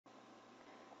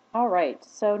All right,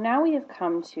 so now we have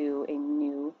come to a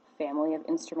new family of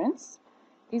instruments.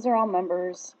 These are all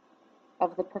members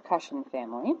of the percussion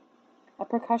family. A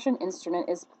percussion instrument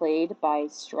is played by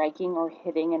striking or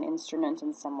hitting an instrument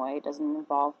in some way. It doesn't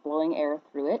involve blowing air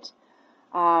through it.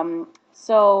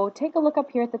 So take a look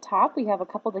up here at the top. We have a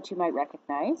couple that you might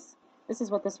recognize. This is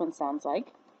what this one sounds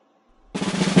like.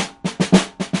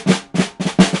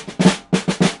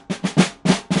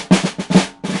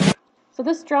 So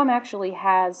this drum actually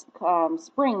has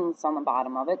springs on the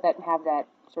bottom of it that have that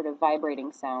sort of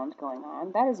vibrating sound going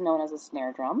on. That is known as a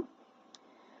snare drum.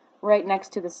 Right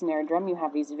next to the snare drum you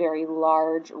have these very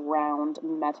large round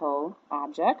metal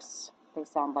objects. They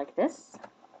sound like this.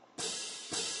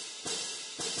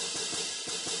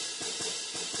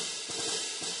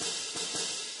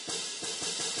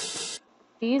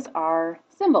 These are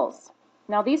cymbals.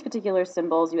 Now these particular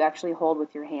cymbals you actually hold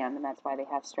with your hand, and that's why they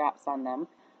have straps on them.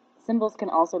 Cymbals can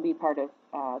also be part of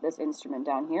this instrument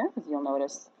down here, because you'll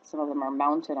notice some of them are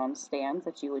mounted on stands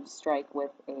that you would strike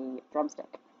with a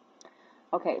drumstick.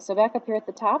 Okay, so back up here at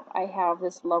the top, I have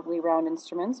this lovely round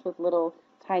instruments with little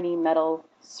tiny metal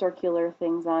circular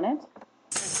things on it.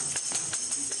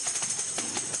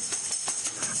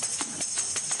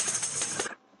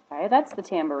 Okay, that's the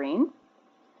tambourine.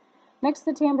 Next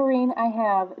to the tambourine, I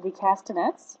have the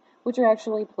castanets, which are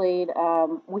actually played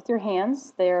with your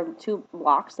hands. They're two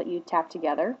blocks that you tap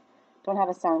together. Don't have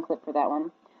a sound clip for that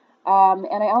one.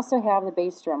 And I also have the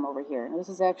bass drum over here. This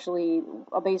is actually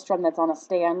a bass drum that's on a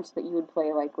stand that you would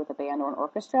play like with a band or an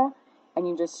orchestra, and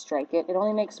you just strike it. It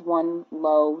only makes one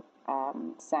low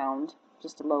sound,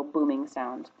 just a low booming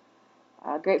sound.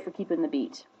 Great for keeping the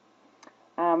beat.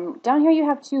 Down here you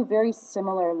have two very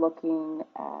similar looking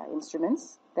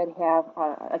instruments that have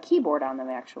a keyboard on them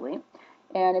actually,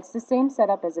 and it's the same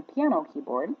setup as a piano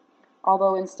keyboard,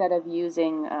 although instead of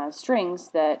using strings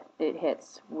that it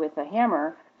hits with a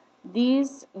hammer,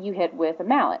 these you hit with a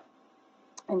mallet,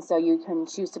 and so you can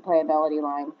choose to play a melody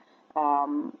line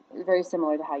very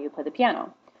similar to how you play the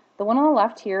piano. The one on the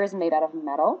left here is made out of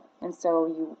metal, and so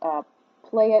you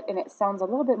play it and it sounds a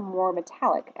little bit more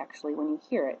metallic actually when you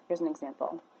hear it. Here's an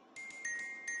example.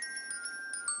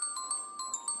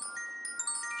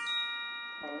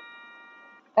 Okay.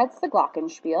 That's the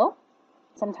glockenspiel,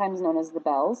 sometimes known as the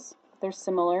bells. They're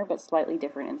similar but slightly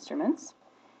different instruments.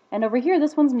 And over here,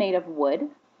 this one's made of wood.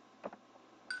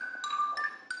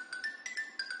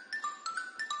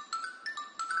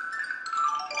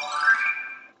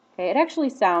 Okay, it actually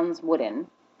sounds wooden.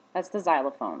 That's the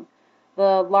xylophone.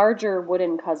 The larger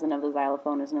wooden cousin of the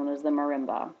xylophone is known as the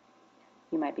marimba.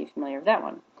 You might be familiar with that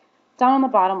one. Down on the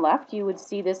bottom left, you would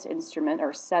see this instrument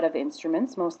or set of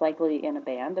instruments, most likely in a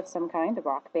band of some kind, a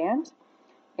rock band.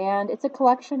 And it's a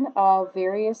collection of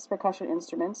various percussion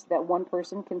instruments that one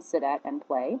person can sit at and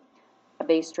play. A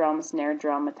bass drum, a snare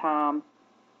drum, a tom,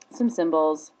 some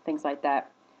cymbals, things like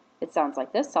that. It sounds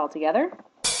like this all together.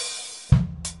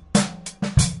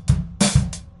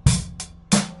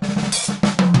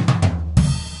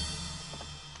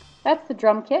 That's the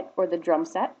drum kit or the drum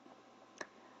set.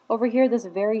 Over here, this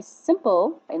very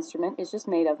simple instrument is just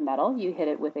made of metal. You hit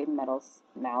it with a metal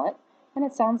mallet, and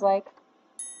it sounds like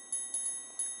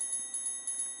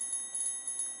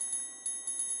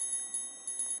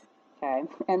okay,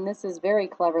 and this is very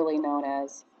cleverly known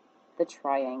as the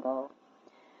triangle.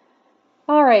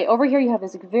 All right, over here you have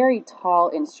this very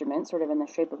tall instrument, sort of in the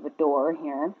shape of a door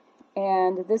here,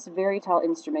 and this very tall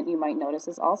instrument, you might notice,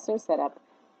 is also set up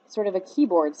sort of a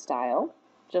keyboard style,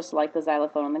 just like the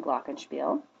xylophone and the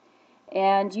glockenspiel.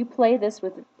 And you play this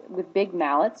with big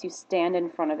mallets. You stand in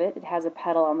front of it. It has a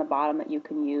pedal on the bottom that you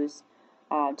can use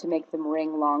to make them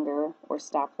ring longer or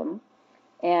stop them.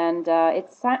 And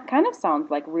it kind of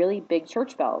sounds like really big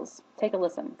church bells. Take a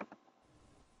listen.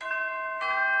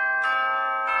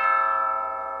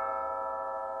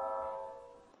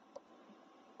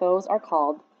 Those are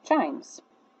called chimes.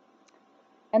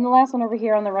 And the last one over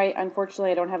here on the right,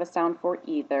 unfortunately I don't have a sound for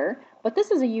either, but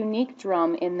this is a unique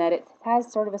drum in that it has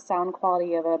sort of a sound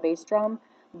quality of a bass drum,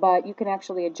 but you can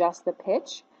actually adjust the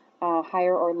pitch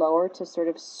higher or lower to sort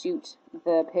of suit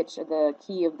the pitch, the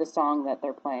key of the song that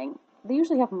they're playing. They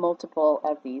usually have multiple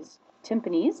of these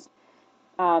timpanis,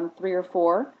 3 or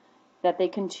 4, that they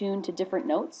can tune to different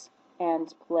notes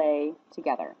and play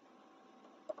together.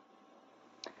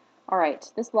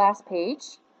 Alright, this last page,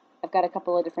 I've got a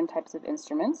couple of different types of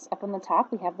instruments. Up on the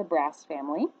top we have the brass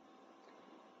family.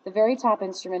 The very top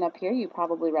instrument up here you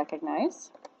probably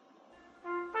recognize.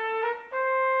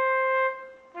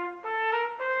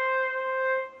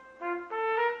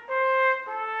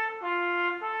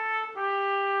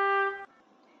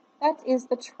 That is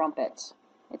the trumpet.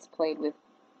 It's played with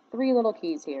three little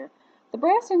keys here. The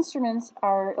brass instruments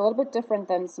are a little bit different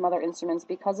than some other instruments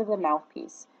because of the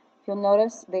mouthpiece. If you'll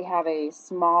notice, they have a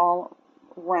small,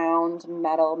 round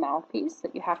metal mouthpiece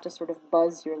that you have to sort of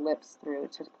buzz your lips through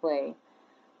to play.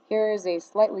 Here is a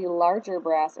slightly larger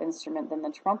brass instrument than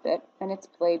the trumpet, and it's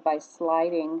played by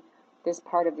sliding this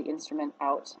part of the instrument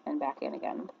out and back in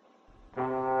again.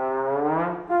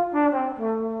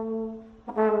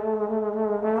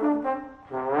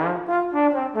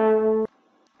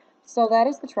 So that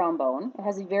is the trombone. It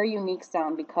has a very unique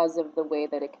sound because of the way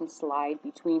that it can slide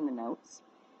between the notes.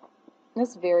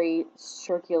 This very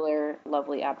circular,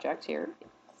 lovely object here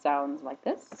sounds like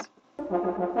this.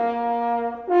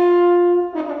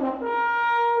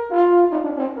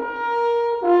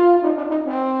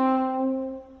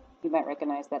 You might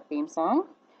recognize that theme song.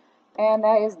 And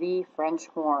that is the French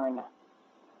horn.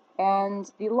 And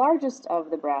the largest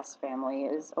of the brass family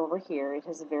is over here. It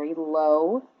has a very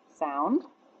low sound.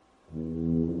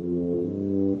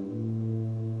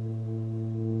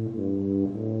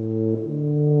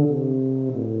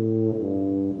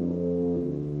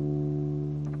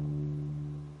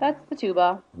 That's the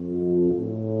tuba.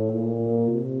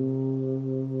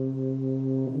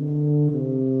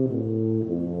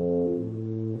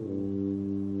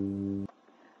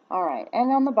 Alright,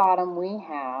 and on the bottom we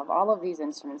have all of these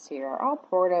instruments here are all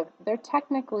they're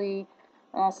technically,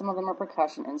 some of them are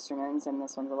percussion instruments, and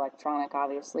this one's electronic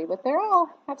obviously, but they all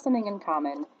have something in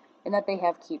common in that they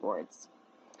have keyboards.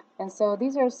 And so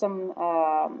these are some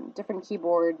different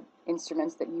keyboard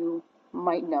instruments that you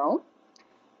might know.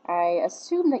 I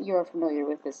assume that you're familiar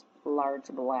with this large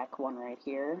black one right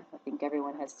here. I think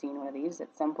everyone has seen one of these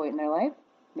at some point in their life,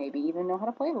 maybe even know how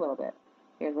to play it a little bit.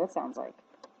 Here's what it sounds like.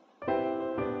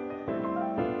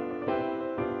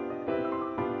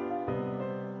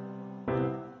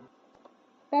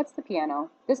 That's the piano.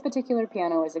 This particular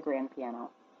piano is a grand piano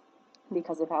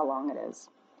because of how long it is.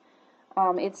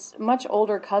 Its much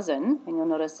older cousin, and you'll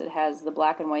notice it has the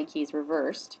black and white keys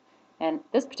reversed, and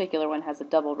this particular one has a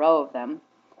double row of them.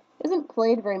 Isn't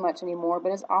played very much anymore,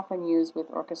 but is often used with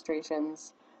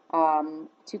orchestrations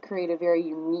to create a very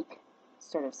unique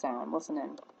sort of sound. Listen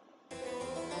in.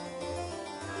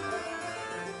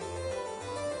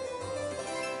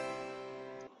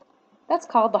 That's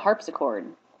called the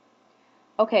harpsichord.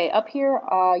 Okay, up here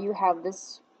you have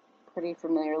this pretty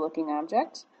familiar looking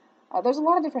object. There's a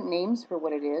lot of different names for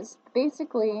what it is.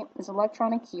 Basically, it's an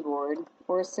electronic keyboard,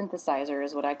 or a synthesizer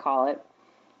is what I call it.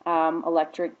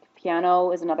 Electric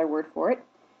piano is another word for it.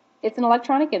 It's an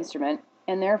electronic instrument,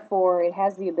 and therefore it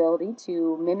has the ability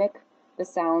to mimic the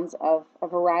sounds of a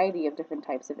variety of different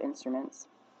types of instruments,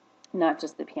 not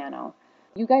just the piano.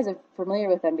 You guys are familiar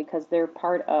with them because they're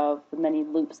part of the many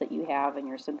loops that you have in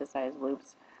your synthesized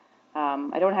loops.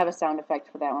 I don't have a sound effect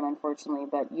for that one, unfortunately,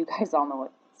 but you guys all know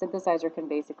it. Synthesizer can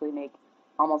basically make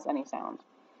almost any sound.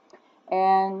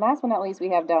 And last but not least, we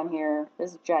have down here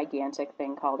this gigantic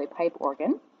thing called a pipe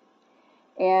organ.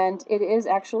 And it is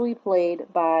actually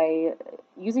played by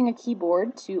using a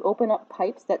keyboard to open up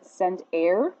pipes that send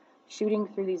air shooting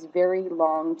through these very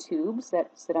long tubes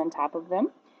that sit on top of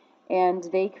them. And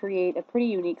they create a pretty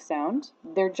unique sound.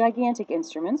 They're gigantic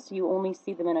instruments. You only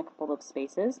see them in a couple of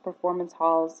spaces, performance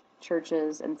halls,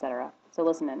 churches, etc. So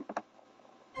listen in.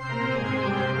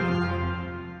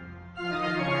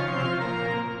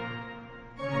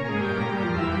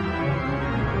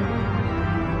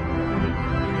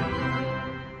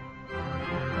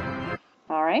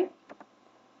 Alright,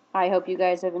 I hope you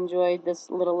guys have enjoyed this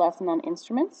little lesson on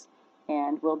instruments,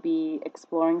 and we'll be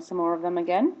exploring some more of them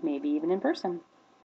again, maybe even in person.